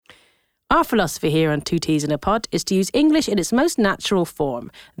Our philosophy here on Two Teas in a Pod is to use English in its most natural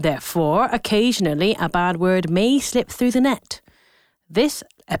form. Therefore, occasionally a bad word may slip through the net. This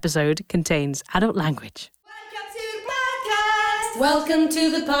episode contains adult language. Welcome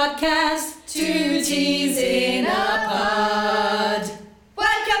to the podcast. Two Teas in a Pod.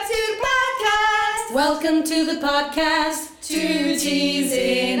 Welcome to the podcast. Welcome to the podcast. Two Teas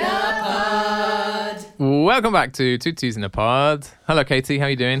in a Pod. Welcome back to Two Teas in a Pod. Hello, Katie. How are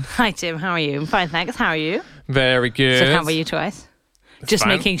you doing? Hi, Tim. How are you? I'm fine, thanks. How are you? Very good. Should have you twice. Just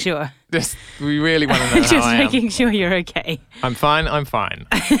fine. making sure. We really want to know Just how I am. making sure you're okay. I'm fine.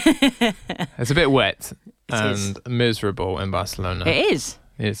 It's a bit wet is. and miserable in Barcelona. It is.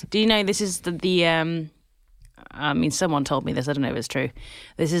 It is. Do you know this is someone told me this. I don't know if it's true.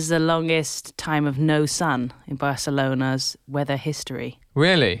 This is the longest time of no sun in Barcelona's weather history.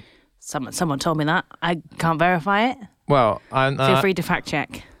 Really? Someone told me that. I can't verify it. Well, Feel free to fact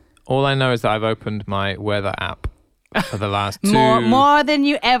check. all I know is that I've opened my weather app for the last two... More than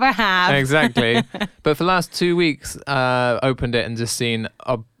you ever have. Exactly. But for the last 2 weeks, opened it and just seen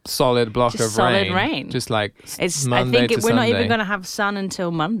a solid block Just of solid rain. Just like It's. Monday I think to we're not Sunday. even going to have sun until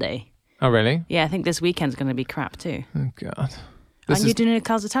Monday. Oh, really? Yeah, I think this weekend's going to be crap too. Oh, God. Aren't you doing a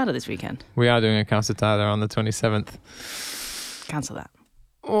calcetada this weekend? We are doing a calcetada on the 27th. Cancel that.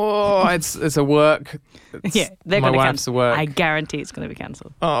 Oh, it's a work. Yeah, they're my going to wife's cancel. work. I guarantee it's going to be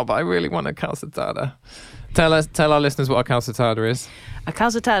cancelled. Oh, but I really want a calcetada. Tell our listeners what a calcetada is. A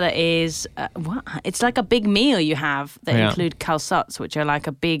calcetada is what? It's like a big meal you have that include calçots, which are like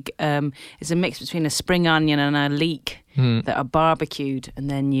a big. It's a mix between a spring onion and a leek that are barbecued, and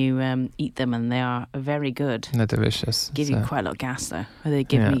then you eat them, and they are very good. They're delicious. Give you quite a lot of gas though. Or they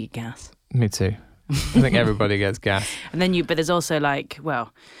give me gas. Me too. I think everybody gets gas. And then but there's also like,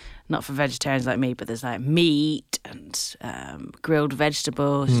 well, not for vegetarians like me, but there's like meat and grilled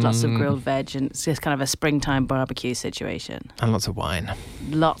vegetables, lots of grilled veg, and it's just kind of a springtime barbecue situation. And lots of wine.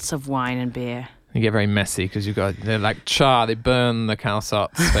 Lots of wine and beer. You get very messy because they're like char. They burn the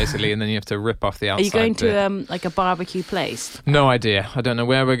calçots basically, and then you have to rip off the outside. Are you going bit. to like a barbecue place? No idea. I don't know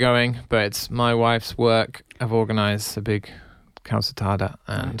where we're going, but it's my wife's work. I've organised a big calcetada,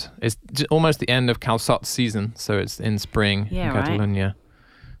 and it's almost the end of calçot season, so it's in spring in Catalonia.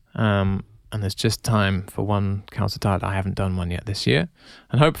 And there's just time for one calcetada. I haven't done one yet this year,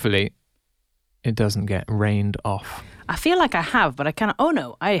 and hopefully it doesn't get rained off. I feel like I have, but I kind of. Oh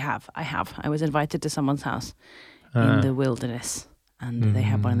no, I have. I was invited to someone's house in the wilderness, and they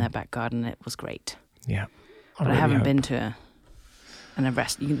had one in their back garden. It was great. Yeah, But I haven't been to a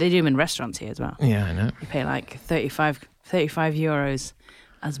rest. They do them in restaurants here as well. Yeah, I know. You pay like 35 euros,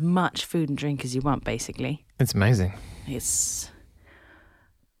 as much food and drink as you want, basically. It's amazing. It's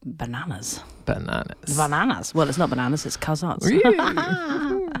bananas. Bananas. Well, it's not bananas, it's calçots.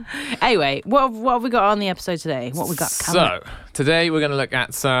 Anyway, what have we got on the episode today? What we got covered? So, today we're going to look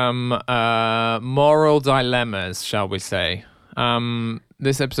at some moral dilemmas, shall we say.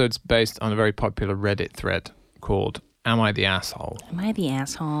 This episode's based on a very popular Reddit thread called Am I the Asshole? Am I the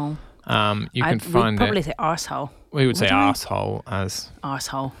asshole? You can find we'd probably say arsehole. We would say arsehole as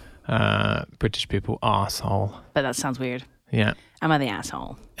Arsehole. British people, arsehole. But that sounds weird. Yeah. Am I the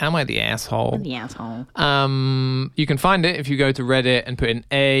asshole? Am I the asshole? I'm the asshole. You can find it if you go to Reddit and put in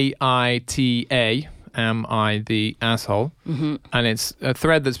AITA, Am I the Asshole? Mm-hmm. And it's a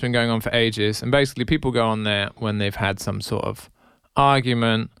thread that's been going on for ages. And basically people go on there when they've had some sort of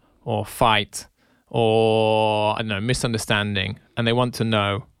argument or fight or, I don't know, misunderstanding. And they want to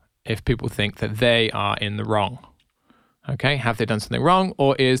know if people think that they are in the wrong. Okay, have they done something wrong,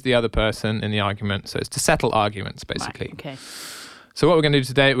 or is the other person in the argument? So it's to settle arguments, basically. Right, okay. So what we're going to do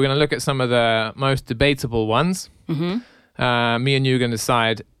today, we're going to look at some of the most debatable ones. Mm-hmm. Me and you are going to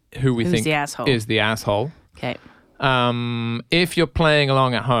decide who we think is the asshole. Okay. If you're playing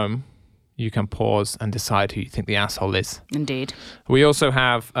along at home, you can pause and decide who you think the asshole is. Indeed. We also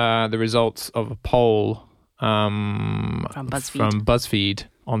have the results of a poll from BuzzFeed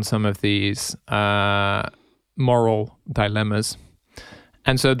on some of these moral dilemmas.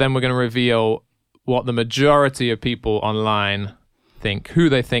 And so then we're going to reveal what the majority of people online think, who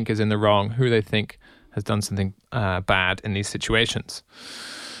they think is in the wrong, who they think has done something bad in these situations.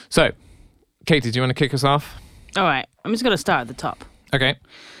 So, Katie, do you want to kick us off? All right. I'm just going to start at the top. Okay.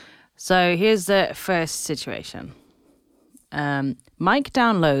 So here's the first situation. Mike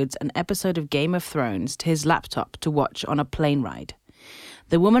downloads an episode of Game of Thrones to his laptop to watch on a plane ride.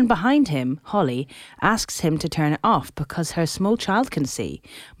 The woman behind him, Holly, asks him to turn it off because her small child can see.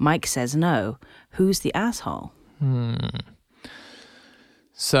 Mike says no. Who's the asshole?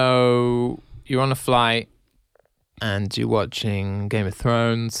 So you're on a flight and you're watching Game of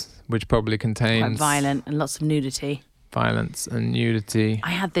Thrones which probably Quite contains violent and lots of nudity. violence and nudity.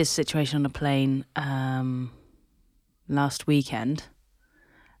 I had this situation on a plane last weekend,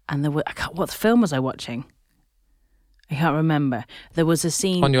 and what film was I watching? I can't remember. There was a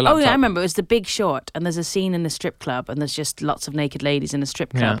scene. On your Oh yeah, I laptop? remember. It was The Big Short, and there's a scene in a strip club, and there's just lots of naked ladies in a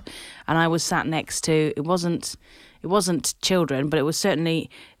strip club, and I was sat next to. It wasn't children, but it was certainly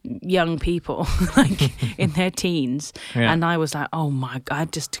young people, like in their teens, Yeah. and I was like, oh my god, I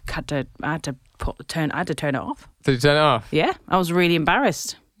had to turn it off. Did you turn it off? Yeah, I was really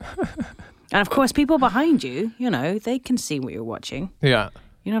embarrassed. And of course, people behind you, they can see what you're watching. Yeah.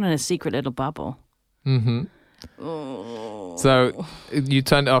 You're not in a secret little bubble. Mm-hmm. So you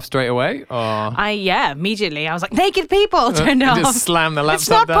turned it off straight away, or Immediately. I was like, naked people, turned it off. just slam the It's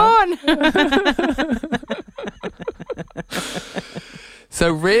not laptop down? porn.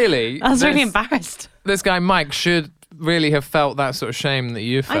 So really, I was really embarrassed. this guy Mike should really have felt that sort of shame that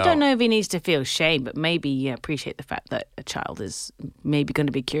you felt. I don't know if he needs to feel shame, but maybe appreciate the fact that a child is maybe going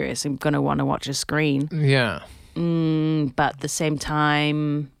to be curious and going to want to watch a screen. Yeah. But at the same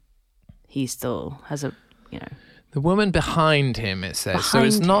time, he still has a, The woman behind him, it says. So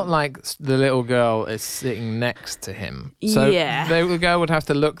it's Behind not him. like the little girl is sitting next to him. So Yeah. the girl would have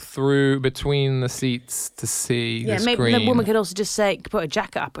to look through between the seats to see the maybe screen. the woman could also just say, put a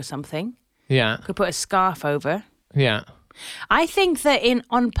jacket up or something. Yeah, Could put a scarf over. yeah. I think that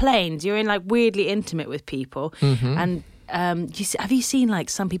on planes, you're in like weirdly intimate with people, Mm-hmm. and have you seen like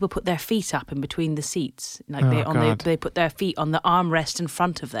some people put their feet up in between the seats, like God. they put their feet on the armrest in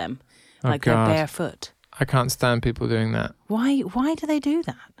front of them, like God. they're barefoot. I can't stand people doing that. Why do they do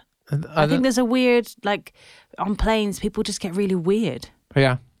that? I don't- think there's a weird like on planes people just get really weird.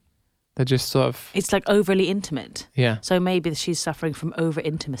 Yeah, they're just sort of, It's like overly intimate. yeah, So maybe she's suffering from over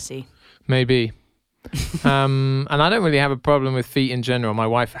intimacy. maybe. And I don't really have a problem with feet in general. My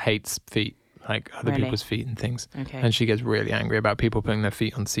wife hates feet, like other Really? people's feet and things. Okay. And she gets really angry about people putting their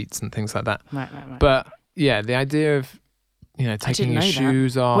feet on seats and things like that. Right. But yeah, the idea of, taking your know that.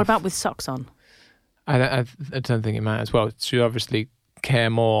 shoes off. What about with socks on? I don't think it matters. Well, she'd obviously care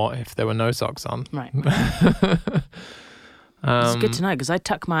more if there were no socks on. Right. It's good to know because I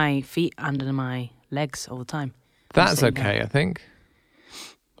tuck my feet under my legs all the time. That's sitting okay, I think.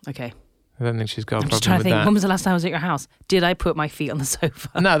 Okay. I don't think she's got a I'm just problem trying to with think. that. When was the last time I was at your house? Did I put my feet on the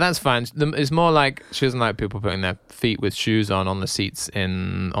sofa? No, that's fine. It's more like she doesn't like people putting their feet with shoes on the seats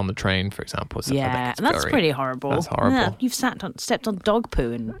on the train, for example. So I think Yeah, it's and that's very- pretty horrible. that's horrible. Yeah, you've stepped on dog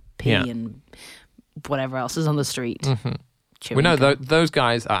poo and pee Yeah. and whatever else is on the street. Mm-hmm. We know those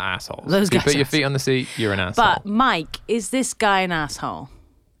guys are assholes. Those If you guys put are your feet on the seat, you're an asshole. But Mike, is this guy an asshole?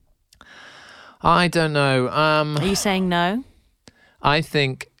 I don't know. Are you saying no? I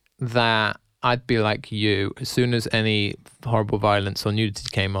think that I'd be like you. As soon as any horrible violence or nudity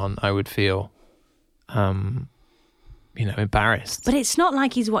came on, I would feel, embarrassed. But it's not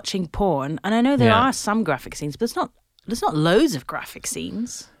like he's watching porn, and I know there Yeah. are some graphic scenes, but there's not loads of graphic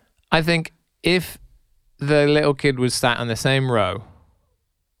scenes. I think if the little kid was sat on the same row,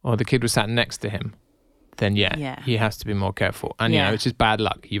 or the kid was sat next to him, then Yeah. he has to be more careful. And Yeah. it's just bad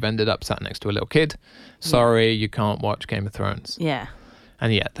luck. You've ended up sat next to a little kid. Sorry, you can't watch Game of Thrones. Yeah,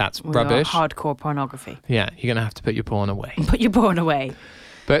 And that's With your rubbish. hardcore pornography. Yeah, you're gonna have to put your porn away. Put your porn away.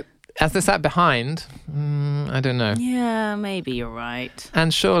 But as they sat behind, I don't know. Yeah, maybe you're right.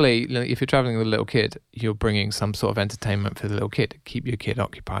 And surely, if you're traveling with a little kid, you're bringing some sort of entertainment for the little kid. Keep your kid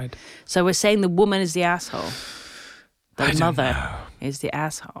occupied. So we're saying the woman is the asshole. I The don't mother know. is the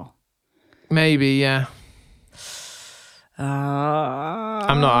asshole. Maybe, yeah.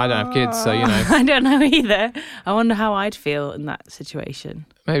 I'm I don't have kids, so, I don't know either. I wonder how I'd feel in that situation.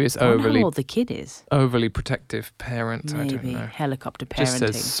 Maybe it's I wonder overly how old the kid is. overly protective parent. I don't Maybe know. helicopter Just parenting.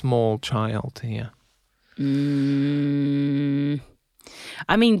 says small child here.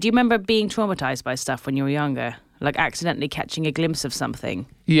 I mean, do you remember being traumatized by stuff when you were younger? Like accidentally catching a glimpse of something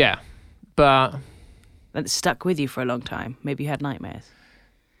Yeah, but that stuck with you for a long time? Maybe you had nightmares.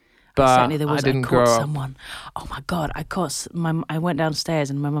 but Certainly there was. I didn't caught grow up. someone. Oh my god! I went downstairs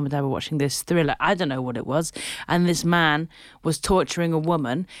and my mum and dad were watching this thriller. I don't know what it was, and this man was torturing a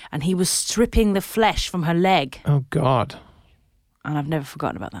woman, and he was stripping the flesh from her leg. Oh God! And I've never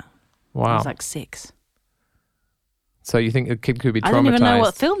forgotten about that. I Wow. was like 6. So you think a kid could be traumatized? I didn't even know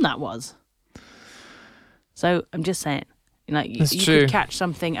what film that was. So I'm just saying, That's you true. could catch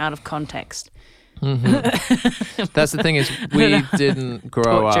something out of context. That's the thing is we didn't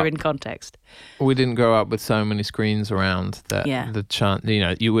grow Torture up. in context. We didn't grow up with so many screens around that Yeah. the chance.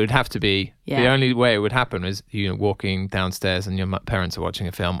 You would have to be. The Yeah. only way it would happen is walking downstairs and your parents are watching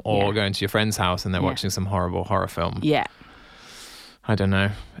a film, or Yeah. going to your friend's house and they're Yeah. watching some horrible horror film. Yeah. I don't know.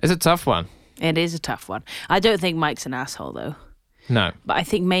 It's a tough one. It is a tough one. I don't think Mike's an asshole, though. No. But I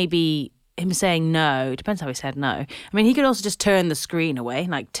think maybe him saying no, it depends how he said no. I mean, he could also just turn the screen away,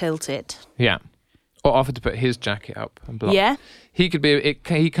 like tilt it. Yeah. Or offer to put his jacket up and block. Yeah? He could be.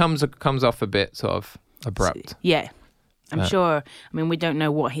 He comes off a bit sort of abrupt. Yeah. I'm sure. I mean, we don't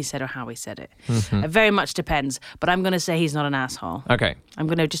know what he said or how he said it. It very much depends. But I'm going to say he's not an asshole. Okay. I'm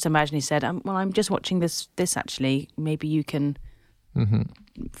going to just imagine he said, well, I'm just watching this actually. Maybe you can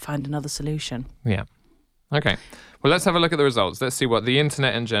find another solution. Yeah. Okay. Well, let's have a look at the results. Let's see what the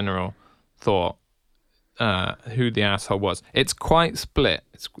internet in general thought who the asshole was. It's quite split.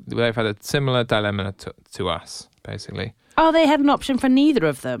 They've had a similar dilemma to us, basically. Oh, they had an option for neither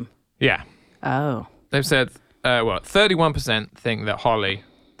of them. Yeah. Oh. They've said, 31% think that Holly,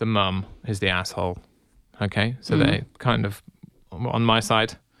 the mum, is the asshole. Okay, so they kind of on my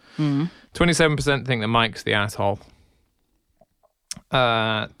side. 27% think that Mike's the asshole.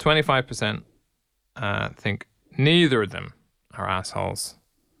 25% think neither of them are assholes.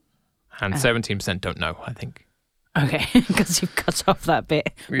 And 17% don't know, I think. Okay, because you've cut off that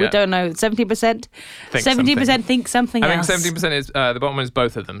bit. Yeah. We don't know. 70%? 70% think something else. I think 17% is, the bottom one is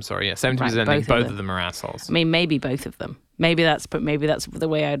both of them, sorry. Yeah, 70% think both of them are assholes. I mean, maybe both of them. Maybe that's the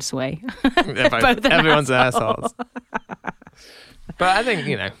way I'd sway. Everyone's assholes. But I think,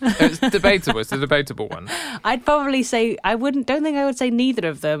 it's debatable. It's a debatable one. I'd probably say, don't think I would say neither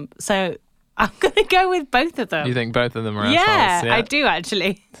of them. So I'm going to go with both of them. You think both of them are assholes? Yeah, I do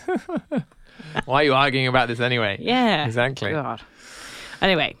actually. Why are you arguing about this anyway? Yeah. Exactly. God.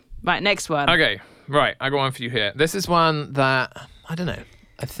 Anyway, right, next one. Okay, right. I got one for you here. This is one that, I don't know.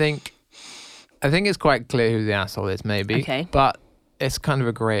 I think it's quite clear who the asshole is, maybe. Okay. But it's kind of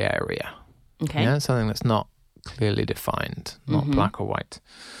a grey area. Okay. Yeah, something that's not clearly defined, not black or white.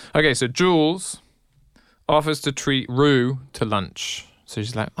 Okay, so Jules offers to treat Rue to lunch. So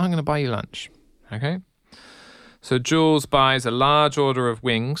she's like, I'm going to buy you lunch. Okay. So Jules buys a large order of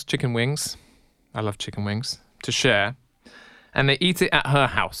wings, chicken wings. I love chicken wings, to share. And they eat it at her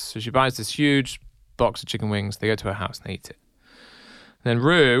house. So she buys this huge box of chicken wings. They go to her house and they eat it. Then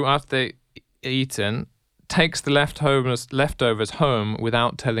Rue, after they've eaten, takes the leftovers home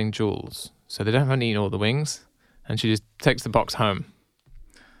without telling Jules. So they don't have to eat all the wings. And she just takes the box home.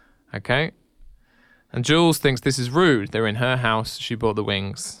 Okay? And Jules thinks this is rude. They're in her house. She bought the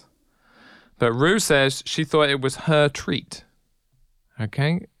wings. But Rue says she thought it was her treat.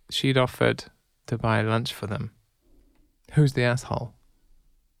 Okay? She'd offered to buy lunch for them. Who's the asshole?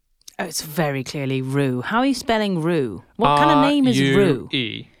 Oh, it's very clearly Rue. How are you spelling Rue? What kind of name is Rue?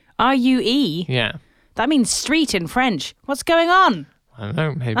 R-U-E. R-U-E? Yeah. That means street in French. What's going on? I don't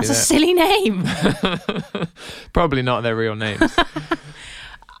know. Maybe That's a silly name. Probably not their real names.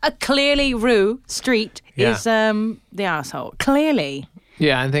 Clearly, Rue Street Yeah. is the asshole. Clearly.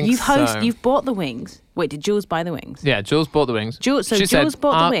 Yeah, I think You've bought the wings. Wait, did Jules buy the wings? Yeah, Jules bought the wings. Jules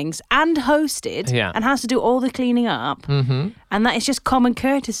bought the wings and hosted and has to do all the cleaning up. Mm-hmm. And that is just common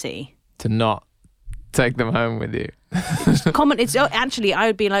courtesy. To not take them home with you. Actually, I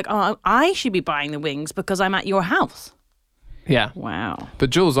would be like, oh, I should be buying the wings because I'm at your house. Yeah. Wow. But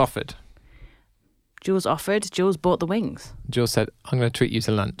Jules offered. Jules bought the wings. Jules said, I'm going to treat you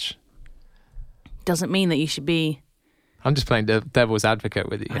to lunch. Doesn't mean that you should be... I'm just playing devil's advocate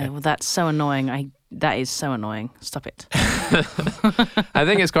with you. Well, that's so annoying. That is so annoying. Stop it. I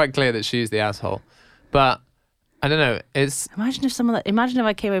think it's quite clear that she's the asshole. But I don't know. Imagine if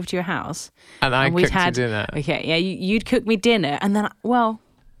I came over to your house and I cooked you dinner. Okay, yeah, you'd cook me dinner, and then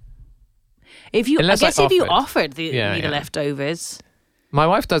if you offered the leftovers. My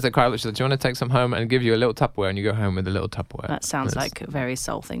wife does it quite a lot. She says, do you want to take some home and give you a little Tupperware, and you go home with a little Tupperware. That sounds like a very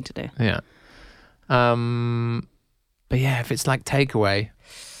soul thing to do. Yeah. But yeah, if it's like takeaway,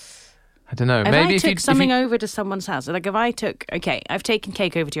 I don't know. Maybe I took something over to someone's house, like if I took, I've taken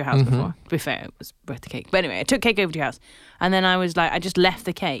cake over to your house before. To be fair, it was birthday cake. But anyway, I took cake over to your house, and then I was like, I just left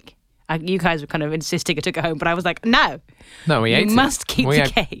the cake. You guys were kind of insisting I took it home, but I was like, no, we ate it. You must keep the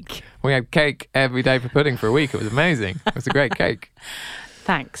cake. We had cake every day for pudding for a week. It was amazing. It was a great cake.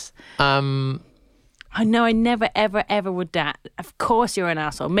 Thanks. I know I never, ever, ever would that. Of course you're an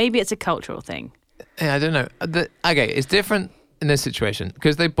asshole. Maybe it's a cultural thing. Yeah, I don't know. It's different in this situation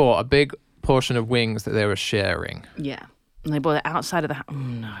because they bought a big portion of wings that they were sharing. Yeah. And they bought it outside of the house. Oh,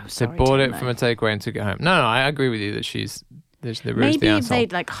 no, sorry. They bought it from a takeaway and took it home. No, I agree with you that she's the Maybe the if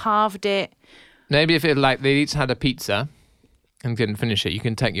they'd halved it. Maybe if they each had a pizza and didn't finish it, you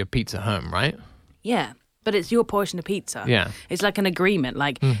can take your pizza home, right? Yeah. But it's your portion of pizza. Yeah. It's like an agreement.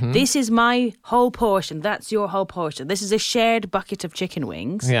 Like, this is my whole portion. That's your whole portion. This is a shared bucket of chicken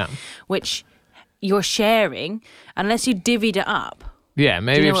wings. Yeah. Which you're sharing unless you divvied it up. Yeah, Do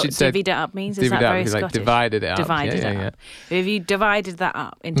maybe you know if what she'd said divvied it up means? Is divvied that up, very like Scottish? divided it up. Divided yeah, it yeah, up. If you divided that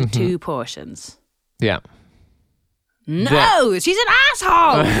up into 2 portions. Yeah. No, she's an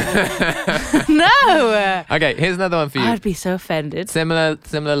asshole. No. Okay, here's another one for you. I'd be so offended. Similar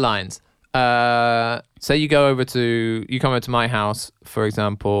lines. Say you come over to my house, for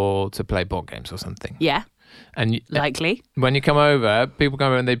example, to play board games or something. Yeah, And likely. when you come over, people come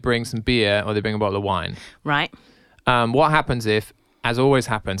over and they bring some beer or they bring a bottle of wine. Right. What happens if, as always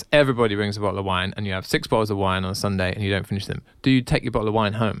happens, everybody brings a bottle of wine and you have 6 bottles of wine on a Sunday and you don't finish them? Do you take your bottle of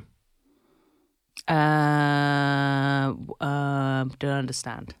wine home? Don't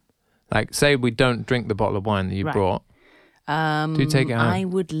understand. Like, say we don't drink the bottle of wine that you Right. brought. Do you take it home? I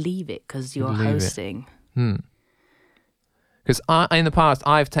would leave it because you're leave it. hosting. Because in the past,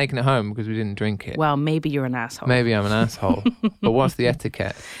 I've taken it home because we didn't drink it. Well, maybe you're an asshole. Maybe I'm an asshole. But what's the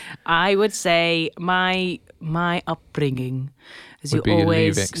etiquette? I would say my upbringing is Would be you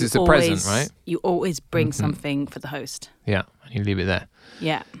leave it, 'cause it's a present, right? You always bring something for the host. Yeah, and you leave it there.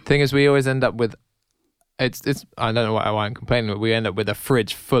 Yeah. Thing is, we always end up with it's. I don't know why I'm complaining, but we end up with a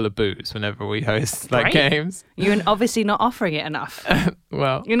fridge full of booze whenever we host Great. games. You're obviously not offering it enough.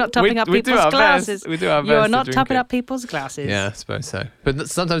 Well, You're not topping up we do people's our glasses. Best. We do our best. You're to not drink topping it. up people's glasses. Yeah, I suppose so. But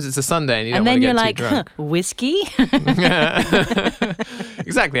sometimes it's a Sunday and you And don't then want to you're get like, too drunk. whiskey?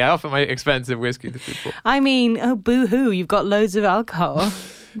 Exactly. I offer my expensive whiskey to people. I mean, oh, boo-hoo, you've got loads of alcohol.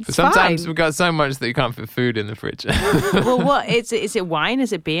 But sometimes fine. we've got so much that you can't fit food in the fridge. Well, what? Is it wine?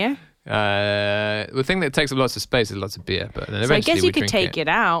 Is it beer? The thing that takes up lots of space is lots of beer. But then So I eventually guess you we could drink take it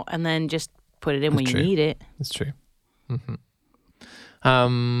out and then just put it in when That's you true. need it. That's true.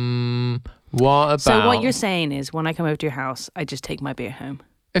 What about... So what you're saying is when I come over to your house, I just take my beer home.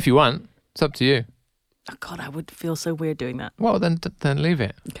 If you want, it's up to you. Oh, God, I would feel so weird doing that. Well, then leave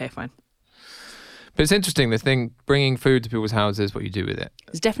it. Okay, fine. But it's interesting, the thing, bringing food to people's houses, what you do with it.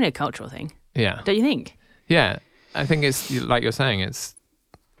 It's definitely a cultural thing. Yeah. Don't you think? Yeah. I think it's, like you're saying, it's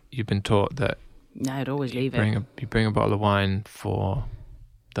you've been taught that No, I'd always leave it. you bring a bottle of wine for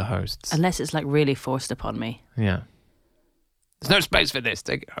the hosts. Unless it's like really forced upon me. Yeah. There's no space for this.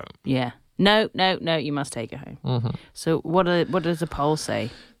 Take it home. Yeah. No, you must take it home. Mm-hmm. So what does the poll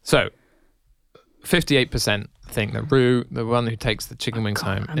say? So, 58% think that Rue, the one who takes the chicken wings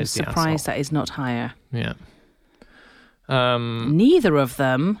home, I'm is the surprised asshole. that is not higher. Yeah. Neither of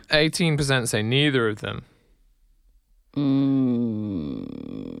them. 18% say neither of them.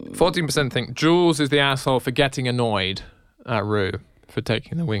 14% think Jules is the asshole for getting annoyed at Rue for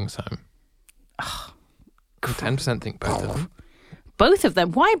taking the wings home. And 10% think both of them. Both of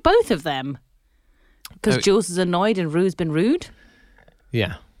them? Why both of them? Because Oh. Jules is annoyed and Rue's been rude?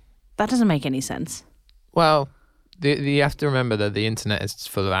 Yeah. That doesn't make any sense. Well, you have to remember that the internet is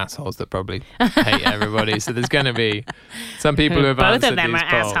full of assholes that probably hate everybody. So there's going to be some people who have Both answered of them these are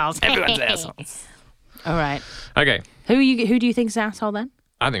polls. assholes. Everyone's assholes. All right. Okay. Who do you think's the asshole then?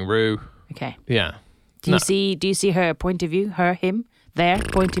 I think Rue. Okay. Yeah. Do you see her point of view? Him, their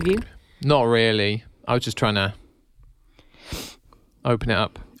point of view? Not really. I was just trying to open it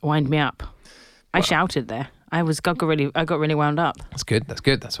up. Wind me up. I shouted there. I got really wound up. That's good. That's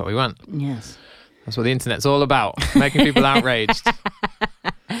good. That's what we want. Yes. That's what the internet's all about. Making people outraged.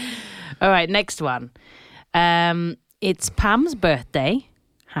 All right, next one. It's Pam's birthday.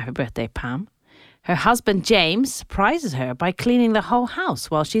 Happy birthday, Pam. Her husband, James, surprises her by cleaning the whole house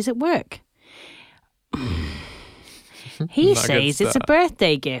while she's at work. He Not a good says it's a start.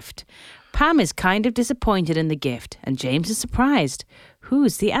 birthday gift. Pam is kind of disappointed in the gift, and James is surprised.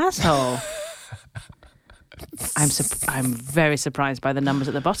 Who's the asshole? I'm very surprised by the numbers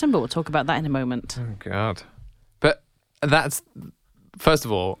at the bottom, but we'll talk about that in a moment. Oh, God. But that's, first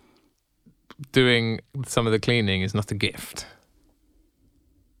of all, doing some of the cleaning is not a gift.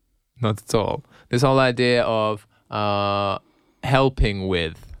 Not at all. This whole idea of helping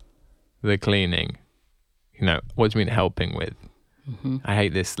with the cleaning. You know, what do you mean helping with? Mm-hmm. I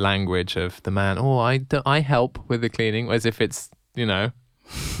hate this language of the man, I help with the cleaning, as if it's, the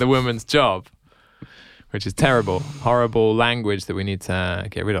woman's job. Which is terrible, horrible language that we need to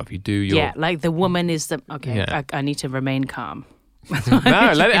get rid of. You do your... Yeah, like the woman is the... Okay, Yeah. I need to remain calm. No,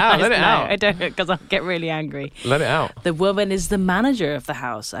 let it out, let it No, out. I don't, because I'll get really angry. Let it out. The woman is the manager of the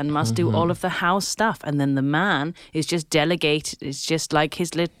house and must do all of the house stuff. And then the man is just delegated. It's just like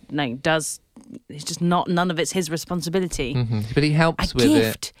it's just none of it's his responsibility. But he helps A with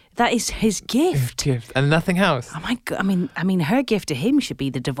gift. That is his gift. Gift. And nothing else. Oh my God. I mean, her gift to him should be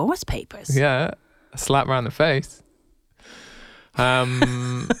the divorce papers. Yeah. A slap around the face.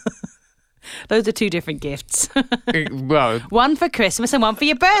 Those are two different gifts. Well, One for Christmas and one for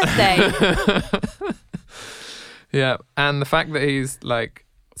your birthday. Yeah, and the fact that he's like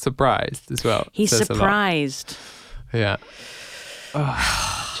surprised as well. He's says a lot. surprised. Yeah.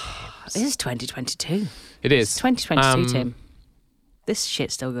 This is 2022. It is. It's 2022, Tim. This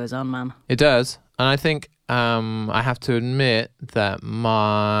shit still goes on, man. It does. And I think I have to admit that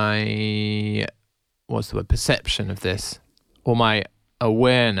my perception of this, or my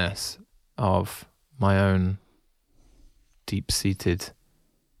awareness of my own deep-seated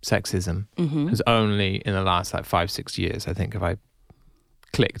sexism has only in the last like 5-6 years, I think,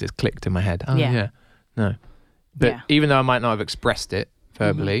 it's clicked in my head. Oh yeah. No. But even though I might not have expressed it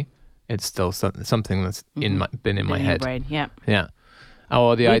verbally, it's still something that's been in my your head. brain. Yeah. Yeah.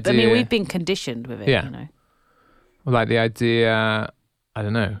 Or the idea. I mean, we've been conditioned with it. Yeah. You know. Well, like the idea, I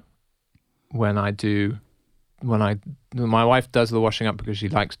don't know, my wife does the washing up because she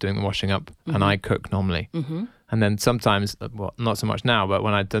likes doing the washing up, and I cook normally. And then sometimes, well, not so much now, but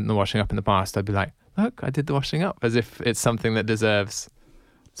when I've done the washing up in the past, I'd be like, look, I did the washing up, as if it's something that deserves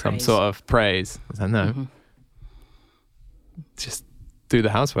some sort of praise. I was like, no, just do the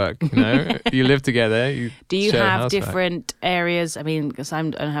housework, you know? You live together. Do you share have housework. different areas? I mean, because I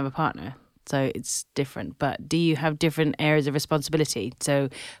don't have a partner, so it's different. But do you have different areas of responsibility? So,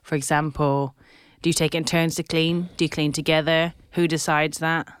 for example, do you take it in turns to clean? Do you clean together? Who decides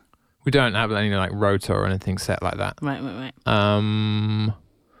that? We don't have any like rota or anything set like that. Right.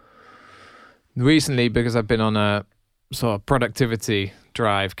 Recently, because I've been on a sort of productivity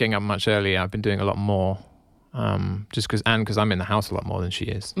drive, getting up much earlier, I've been doing a lot more. Just because I'm in the house a lot more than she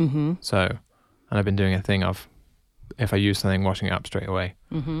is. So, and I've been doing a thing of, if I use something, washing it up straight away,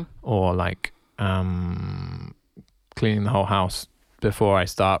 or like cleaning the whole house before I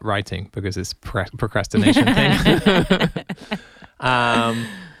start writing, because it's procrastination thing.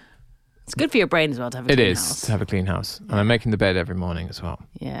 It's good for your brain as well to have a clean house. To have a clean house, and I'm making the bed every morning as well.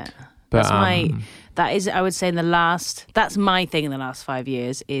 Yeah. But That is, I would say, that's my thing in the last 5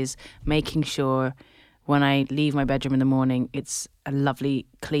 years, is making sure when I leave my bedroom in the morning, it's a lovely,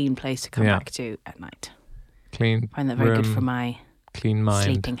 clean place to come back to at night. Clean. I find that very good for my clean mind,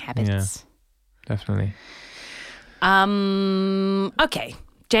 sleeping habits. Yeah, definitely. Okay.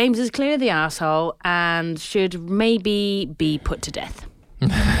 James is clearly the arsehole and should maybe be put to death. You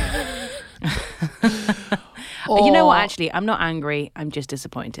know what, actually, I'm not angry. I'm just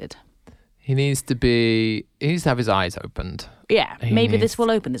disappointed. He needs to have his eyes opened. Yeah, maybe this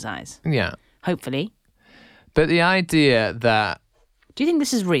will open his eyes. Yeah. Hopefully. But the idea that... Do you think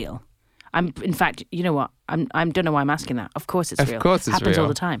this is real? In fact, you know what? I don't know why I'm asking that. Of course it's real. Of course it's Happens real. all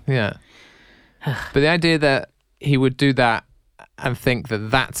the time. Yeah. But the idea that he would do that and think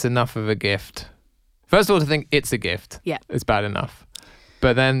that that's enough of a gift. First of all, to think it's a gift. Yeah. It's bad enough.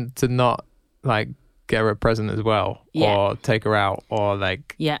 But then to not, like, get her a present as well. Yeah. Or take her out. Or,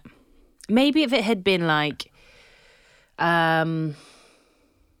 like... Yeah. Maybe if it had been, like...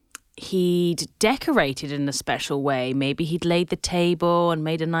 he'd decorated in a special way. Maybe he'd laid the table and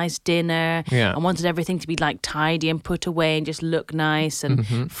made a nice dinner and wanted everything to be like tidy and put away and just look nice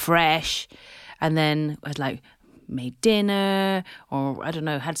and fresh. And then had like made dinner, or I don't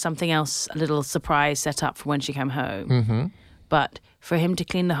know, had something else, a little surprise set up for when she came home. But for him to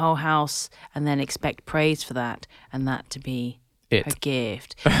clean the whole house and then expect praise for that, and that to be a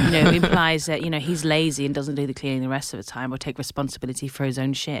gift, implies that, he's lazy and doesn't do the cleaning the rest of the time or take responsibility for his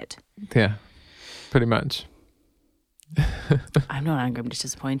own shit. Yeah, pretty much. I'm not angry, I'm just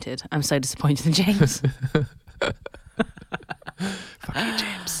disappointed. I'm so disappointed in James. Fuck you,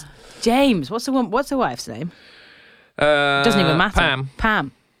 James. James, what's the wife's name? Doesn't even matter.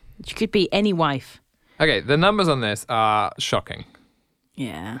 Pam. She could be any wife. Okay, the numbers on this are shocking.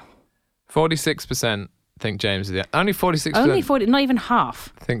 Yeah. 46% think James is only 40, not even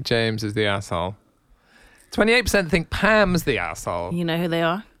half. Think James is the asshole. 28% think Pam's the asshole. You know who they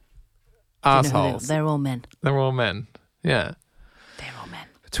are? Assholes. They're all men. They're all men. Yeah. They're all men.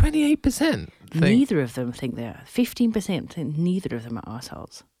 28% think... Neither of them think they are. 15% think neither of them are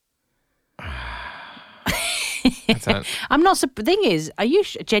assholes. I'm not. The thing is, are you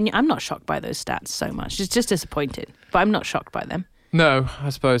genuine? I'm not shocked by those stats so much. It's just disappointed, but I'm not shocked by them. No, I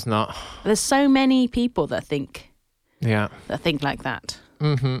suppose not. There's so many people that think. Yeah. That think like that.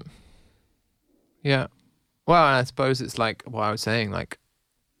 Yeah. Well, I suppose it's like what I was saying. Like,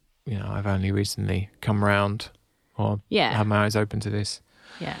 I've only recently come around, or had my eyes open to this.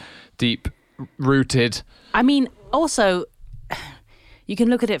 Yeah. Deep rooted. I mean, also, you can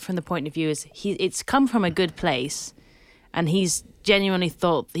look at it from the point of view as it's come from a good place, and he's genuinely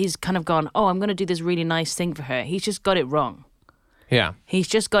thought, he's kind of gone, oh, I'm going to do this really nice thing for her. He's just got it wrong. Yeah. He's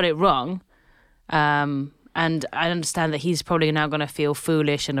just got it wrong. And And I understand that he's probably now going to feel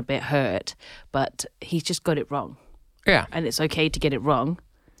foolish and a bit hurt, but he's just got it wrong. Yeah. And it's okay to get it wrong.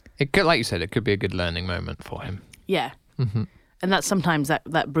 It could, like you said, it could be a good learning moment for him. Yeah. Mm-hmm. And that's sometimes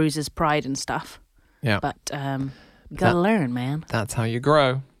that bruises pride and stuff. Yeah. But you got to learn, man. That's how you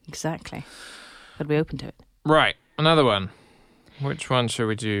grow. Exactly. Got to be open to it. Right. Another one. Which one should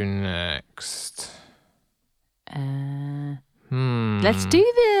we do next? Let's do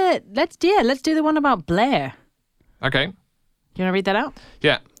the one about Blair. Okay. Do you want to read that out?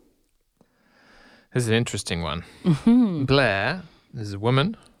 Yeah. This is an interesting one. Blair, this is a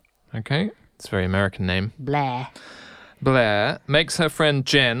woman. Okay. It's a very American name. Blair. Blair makes her friend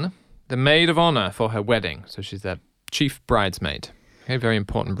Jen the maid of honor for her wedding. So she's the chief bridesmaid. Okay, very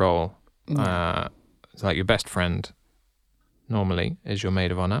important role. It's like your best friend normally is your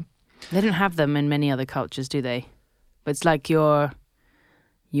maid of honor. They don't have them in many other cultures, do they? But it's like your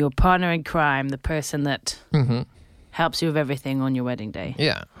partner in crime, the person that helps you with everything on your wedding day.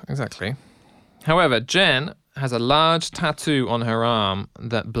 Yeah, exactly. However, Jen has a large tattoo on her arm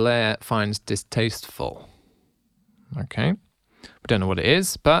that Blair finds distasteful. Okay. We don't know what it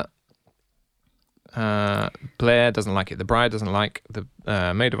is, but Blair doesn't like it. The bride doesn't like the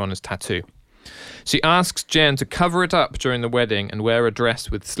maid of honor's tattoo. She asks Jen to cover it up during the wedding and wear a dress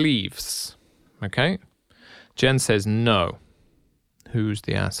with sleeves. Okay? Jen says no. Who's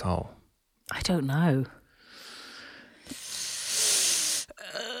the asshole? I don't know.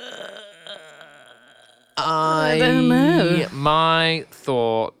 I don't know. My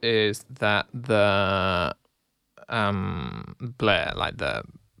thought is that the Blair, like the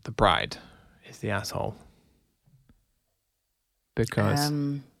bride, is the asshole. Because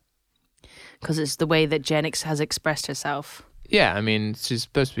it's the way that Jen has expressed herself. Yeah, I mean, she's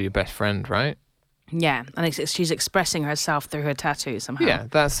supposed to be your best friend, right? Yeah, and she's expressing herself through her tattoo somehow. Yeah,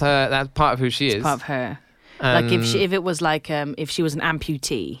 that's her. That's part of who she is. Part of her. Like if it was like if she was an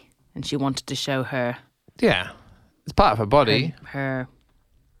amputee and she wanted to show her. Yeah, it's part of her body. Her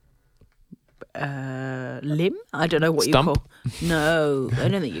limb? I don't know what Stump? you call. No, I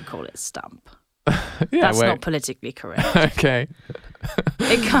don't think you call it stump. Yeah, That's not politically correct. Okay.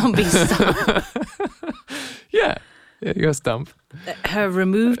 It can't be stump. Yeah, you're stump. Her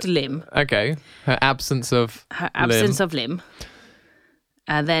removed limb. Okay, her absence of limb.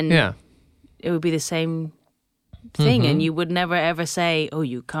 And then yeah, it would be the same thing, and you would never ever say, "Oh,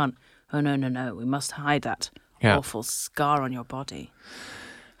 you can't." Oh no, we must hide that awful scar on your body.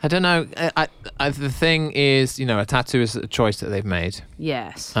 I don't know. The thing is, a tattoo is a choice that they've made.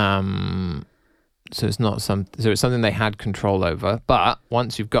 Yes. So it's not so it's something they had control over. But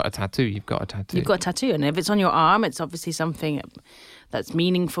once you've got a tattoo, you've got a tattoo. You've got a tattoo, and if it's on your arm, it's obviously something that's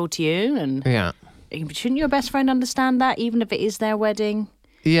meaningful to you. And yeah, shouldn't your best friend understand that, even if it is their wedding?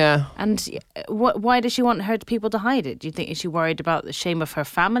 Yeah. And why does she want people to hide it? Do you think is she worried about the shame of her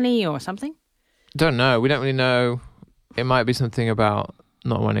family or something? Don't know. We don't really know. It might be something about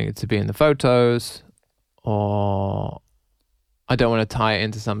not wanting it to be in the photos, or I don't want to tie it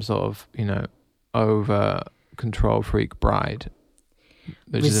into some sort of over control freak bride,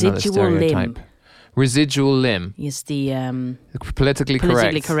 which is another stereotype. Limb. Residual limb is the politically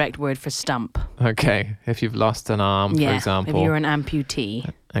correct word for stump. Okay, if you've lost an arm, for example. If you're an amputee.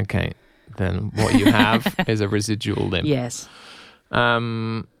 Okay, then what you have is a residual limb. Yes.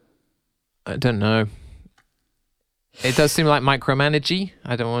 I don't know. It does seem like micromanagey.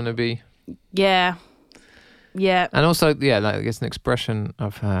 I don't want to be. Yeah. Yeah. And also, like it's an expression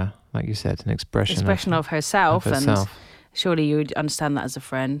of her, like you said, an expression of herself. And surely you would understand that as a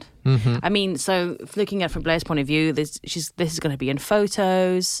friend. Mm-hmm. I mean, so looking at it from Blair's point of view, this is going to be in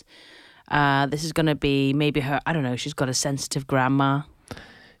photos. This is going to be maybe her, I don't know, she's got a sensitive grandma.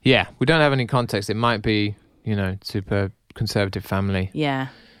 Yeah, we don't have any context. It might be, super conservative family. Yeah.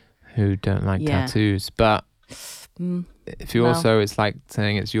 Who don't like tattoos. But if you it's like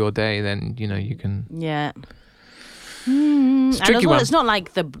saying it's your day, then, you can... Yeah. It's a tricky one. It's not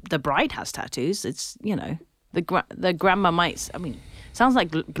like the bride has tattoos. It's, the grandma might... I mean, it sounds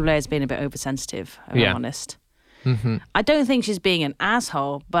like Blair's being a bit oversensitive, if I'm honest. Mm-hmm. I don't think she's being an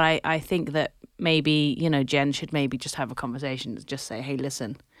asshole, but I think that maybe, Jen should maybe just have a conversation, just say, hey,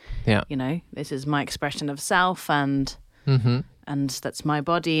 listen, this is my expression of self, and that's my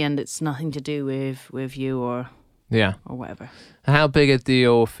body, and it's nothing to do with you or whatever. How big a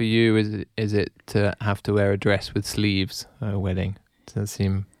deal for you is it to have to wear a dress with sleeves at a wedding? Does that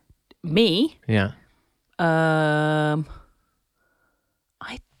seem... Me? Yeah.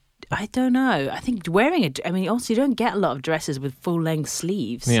 I don't know. I think wearing also you don't get a lot of dresses with full-length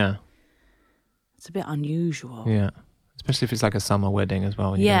sleeves. Yeah. It's a bit unusual. Yeah. Especially if it's like a summer wedding as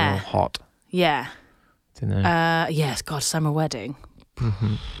well, when you're all hot. Yeah. Don't know. Yes, God, summer wedding.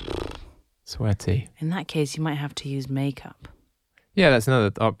 Sweaty. In that case, you might have to use makeup. Yeah, that's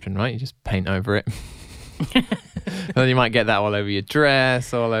another option, right? You just paint over it. And then you might get that all over your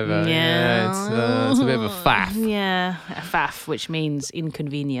dress, all over. It's a bit of a faff. Yeah, a faff, which means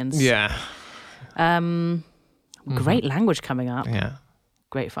inconvenience. Yeah. Great language coming up. Yeah.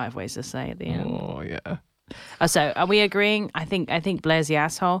 Great 5 ways to say at the end. Oh, yeah. So, are we agreeing? I think Blair's the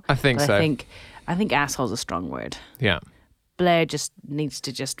asshole. I think but so. I think asshole's a strong word. Yeah. Blair just needs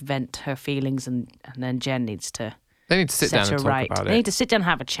to just vent her feelings, and then Jen needs to They need to sit down and talk right. about They it. need to sit down and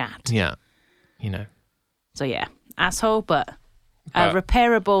have a chat. Yeah. You know. So yeah, asshole, but a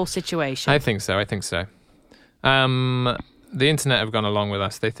repairable situation. I think so. The internet have gone along with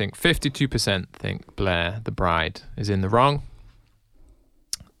us. They think 52% think Blair, the bride, is in the wrong.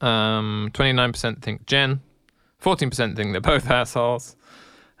 29% think Jen. 14% think they're both assholes.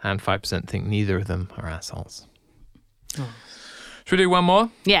 And 5% think neither of them are assholes. Oh. Should we do one more?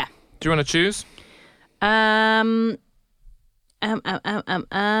 Yeah. Do you want to choose? What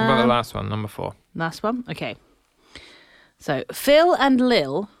about the last one, number 4? Last one? Okay. So, Phil and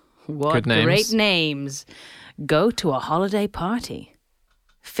Lil, what Good names. great names, go to a holiday party.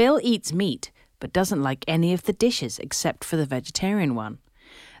 Phil eats meat, but doesn't like any of the dishes except for the vegetarian one.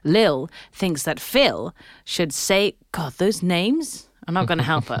 Lil thinks that Phil should say, God, those names are not going to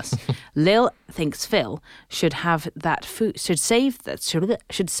help us. Lil thinks Phil should have that food, should save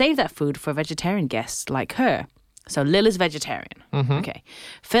that food for vegetarian guests like her. So Lil is vegetarian. Okay.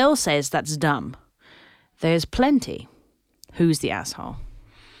 Phil says that's dumb. There's plenty. Who's the asshole?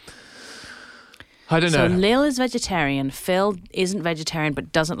 I don't So know. Lil is vegetarian. Phil isn't vegetarian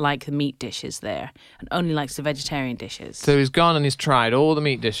but doesn't like the meat dishes there and only likes the vegetarian dishes. So he's gone and he's tried all the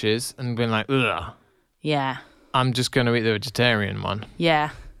meat dishes and been like, ugh, Yeah. I'm just going to eat the vegetarian one. Yeah.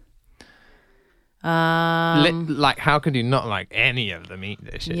 Like, how could you not like any of the meat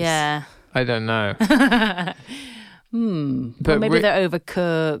dishes? Yeah. I don't know. But maybe they're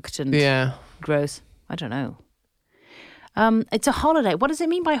overcooked and Yeah. gross. I don't know. It's a holiday. What does it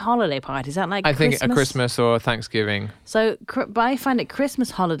mean by holiday party? Is that like I think Christmas? a Christmas or Thanksgiving. So I find at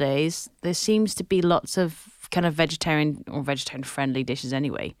Christmas holidays, there seems to be lots of kind of vegetarian or vegetarian friendly dishes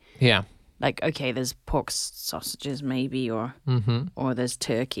anyway. Yeah. Like, okay, there's pork sausages maybe or there's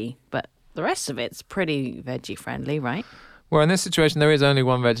turkey. But the rest of it's pretty veggie friendly, right? Well, in this situation, there is only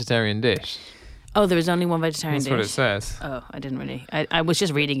one vegetarian dish. Oh, there is only one vegetarian That's dish. what it says. Oh, I didn't really. I was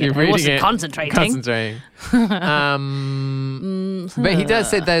just reading it. You're I reading wasn't it. concentrating. But he does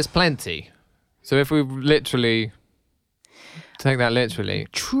say there's plenty. So if we literally take that literally.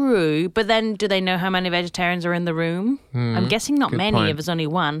 True, but then do they know how many vegetarians are in the room? I'm guessing not good many point. if there's only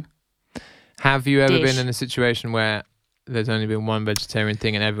one. Have you ever Dish. been in a situation where there's only been one vegetarian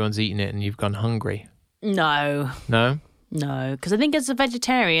thing and everyone's eating it and you've gone hungry? No, No? because I think as a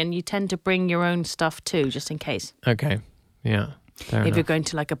vegetarian, you tend to bring your own stuff too, just in case. Okay. Yeah. Fair If you're enough. going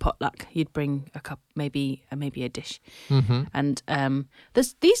to like a potluck, you'd bring a cup, maybe a dish. Mm-hmm. And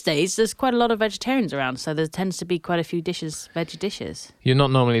these days, there's quite a lot of vegetarians around, so there tends to be quite a few veggie dishes. You're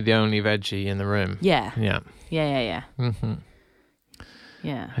not normally the only veggie in the room. Yeah, Yeah. yeah. Mm-hmm.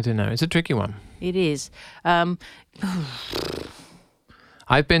 Yeah, I don't know. It's a tricky one. it is. I've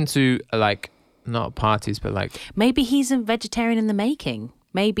been to not parties, but Maybe he's a vegetarian in the making.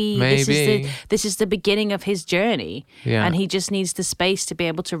 Maybe. This is the beginning of his journey. Yeah. And he just needs the space to be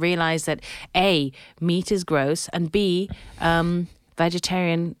able to realize that A, meat is gross, and B,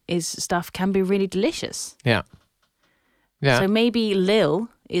 vegetarian stuff can be really delicious. yeah. Yeah. So maybe Lil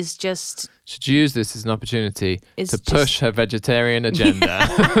is just Should use this as an opportunity It's to just- push her vegetarian agenda.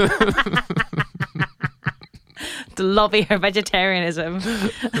 to lobby her vegetarianism.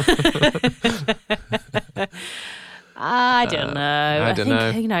 I don't know. I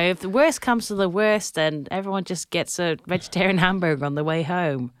don't think, know. if the worst comes to the worst, then everyone just gets a vegetarian hamburger on the way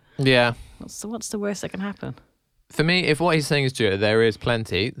home. Yeah. What's the worst that can happen? For me, if what he's saying is true, there is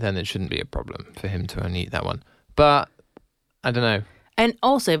plenty, then it shouldn't be a problem for him to only eat that one. But I don't know. And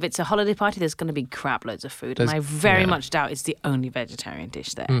also, if it's a holiday party, there's going to be crap loads of food. And I very yeah. much doubt it's the only vegetarian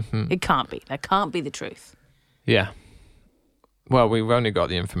dish there. It can't be. That can't be the truth. Yeah. Well, we've only got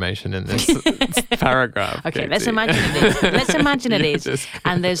the information in this paragraph. Okay, Katie. let's imagine it is. Let's imagine it You're is. just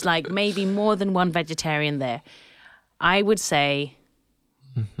And there's maybe more than one vegetarian there. I would say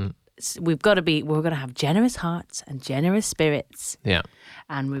we're going to have generous hearts and generous spirits. Yeah.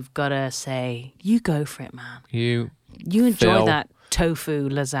 And we've got to say, you go for it, man. You You enjoy Phil. that tofu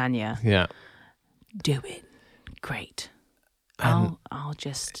lasagna. Yeah. Do it. Great. And- I'll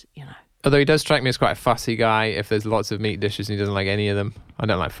just, Although he does strike me as quite a fussy guy if there's lots of meat dishes and he doesn't like any of them. I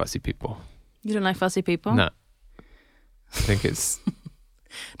don't like fussy people. You don't like fussy people? No. I think it's...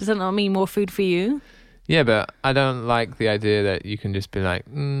 Does that not mean more food for you? Yeah, but I don't like the idea that you can just be like,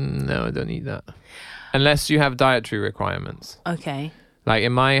 no, I don't eat that. Unless you have dietary requirements. Okay. Like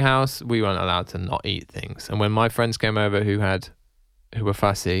in my house, we weren't allowed to not eat things. And when my friends came over who were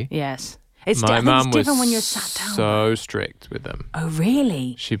fussy, Yes. my mum was different when you're sat down. so strict with them. Oh,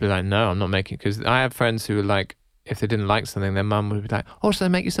 really? She'd be like, no, I'm not making, because I have friends who were like, if they didn't like something, their mum would be like, oh, should I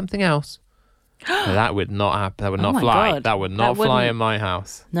make you something else? That would not happen. That would Oh not my fly. God. That would That not fly wouldn't- in my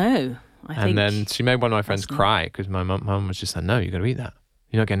house. No. I think... And then she made one of my friends that's not- cry because my mum was just like, no, you got to eat that.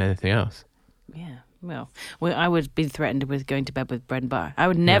 You're not getting anything else. Yeah. Well, I would be threatened with going to bed with bread and butter. I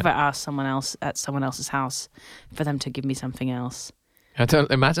would never ask someone else at someone else's house for them to give me something else. I don't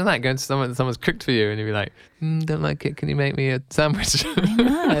imagine that going to someone's cooked for you and you'd be like, don't like it. Can you make me a sandwich? I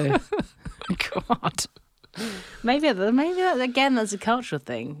know. God. Maybe that, again, that's a cultural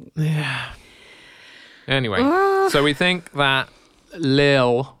thing. Yeah. Anyway, so we think that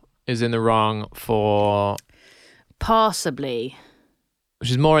Lil is in the wrong for... Possibly.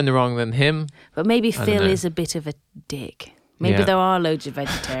 Which is more in the wrong than him. But maybe I don't Phil know. is a bit of a dick. Maybe Yeah. there are loads of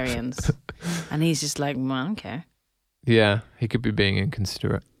vegetarians. And he's just like, well, I don't care. Yeah, he could be being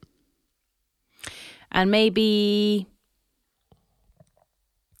inconsiderate. And maybe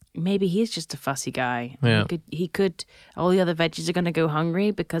he's just a fussy guy. Yeah. He could all the other veggies are going to go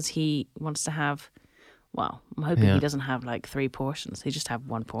hungry because he wants to have, well, I'm hoping Yeah. he doesn't have like 3 portions. He just have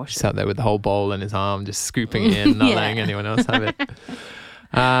 1 portion. Sat there with the whole bowl in his arm, just scooping it in, not Yeah. letting anyone else have it.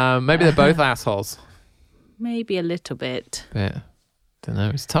 Maybe they're both assholes. Maybe a little bit. But don't know.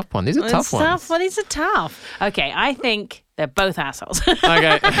 It's a tough one. These are tough ones. Tough. Well, these are tough. Okay, I think they're both assholes.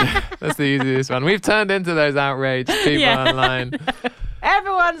 Okay, that's the easiest one. We've turned into those outraged people Yeah. online.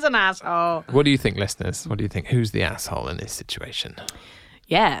 Everyone's an asshole. What do you think, listeners? What do you think? Who's the asshole in this situation?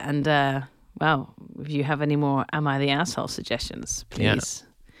 Yeah, and well, if you have any more "Am I the asshole" suggestions,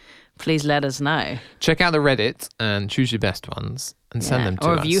 please let us know. Check out the Reddit and choose your best ones and send them to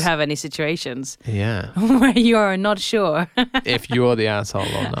or us. if you have any situations Yeah, where you are not sure. if you're the asshole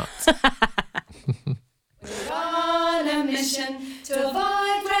or not. On a mission to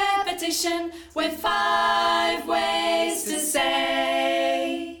avoid repetition with 5 ways to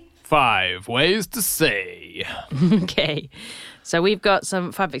say. 5 ways to say. Okay, so we've got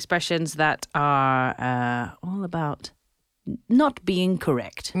some 5 expressions that are all about not being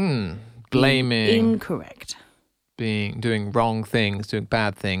correct. Blaming, Incorrect. doing wrong things, doing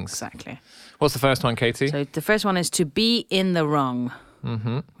bad things. Exactly. What's the first one, Katie? So the first one is to be in the wrong,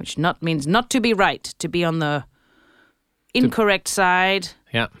 which means not to be right, to be on the incorrect side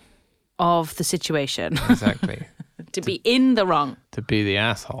Yeah, of the situation, exactly. to be in the wrong, To be the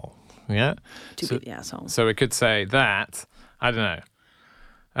asshole. Yeah. to So- be the asshole. So we could say that, I don't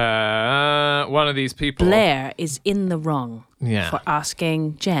know, one of these people. Blair is in the wrong Yeah, for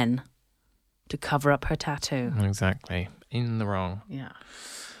asking Jen to cover up her tattoo. exactly. In the wrong. Yeah.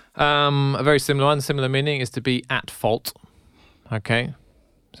 A very similar one, similar meaning is to be at fault. Okay.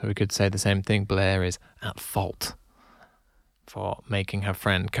 So we could say the same thing. Blair is at fault for making her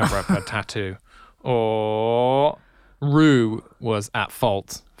friend cover up her tattoo. Or Rue was at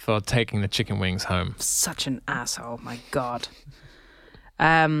fault for taking the chicken wings home. Such an asshole, my God.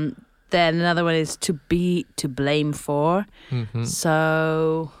 Then another one is to be to blame for.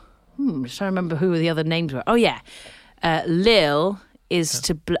 So, I'm just trying to remember who the other names were. Oh, yeah. Lil is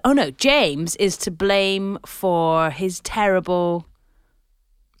to... James is to blame for his terrible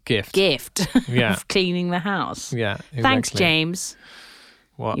gift Yeah. of cleaning the house. Yeah. Exactly. Thanks, James.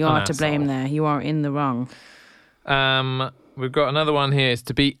 What You an are to blame asshole. there. You are in the wrong. We've got another one here is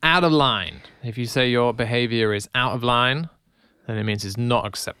to be out of line. If you say your behavior is out of line, then it means it's not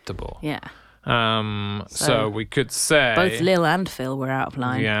acceptable. Yeah. So we could say Both Lil and Phil were out of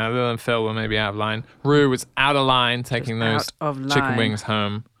line. Yeah, Lil and Phil were maybe out of line. Rue was out of line, taking those out of chicken line. wings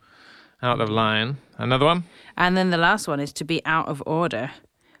home. Out of line. Another one? And then the last one is to be out of order,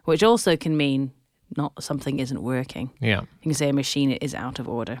 which also can mean not something isn't working. Yeah. You can say a machine is out of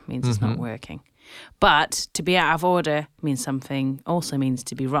order, means it's not working. But to be out of order means something also means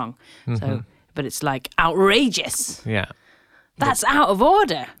to be wrong. So, but it's like outrageous. Yeah. That's out of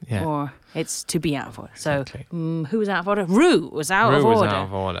order. Yeah. Or it's to be out of order. So Exactly. who was out of order? Rue was out of Rue was order. out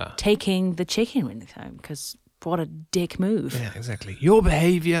of order. Taking the chicken wings home because what a dick move. Yeah, exactly. Your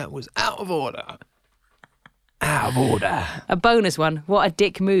behavior was out of order. Out of order. A bonus one. What a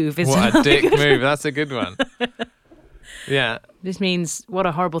dick move. Is What a dick move. That's a good one. Yeah, This means what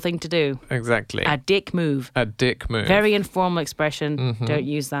a horrible thing to do. exactly. A dick move. A dick move. Very informal expression. Don't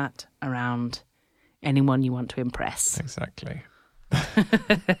use that around anyone you want to impress. Exactly.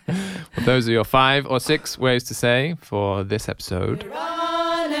 Well, those are your 5 or 6 ways to say for this episode. We're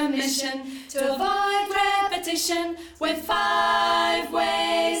on a mission to avoid repetition with 5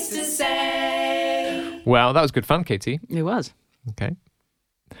 ways to say. Well, that was good fun, Katie. It was. Okay.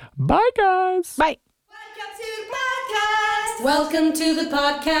 Bye, guys. Bye. Welcome to the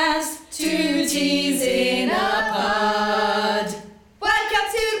podcast. 2 T's in a pod. Welcome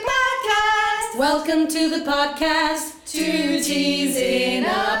to the podcast. Welcome to the podcast. 2 T's in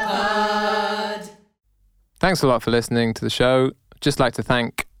a pod. Thanks a lot for listening to the show. Just like to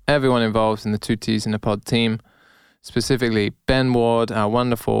thank everyone involved in the 2 T's in a Pod team, specifically Ben Ward, our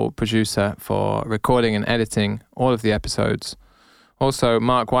wonderful producer, for recording and editing all of the episodes. Also,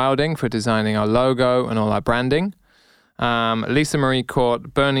 Mark Wilding for designing our logo and all our branding. Lisa Marie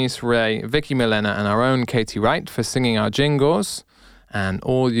Court, Bernice Ray, Vicky Milena, and our own Katie Wright for singing our jingles. And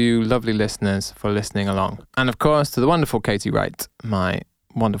all you lovely listeners for listening along. And of course, to the wonderful Katie Wright, my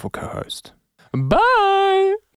wonderful co-host. Bye!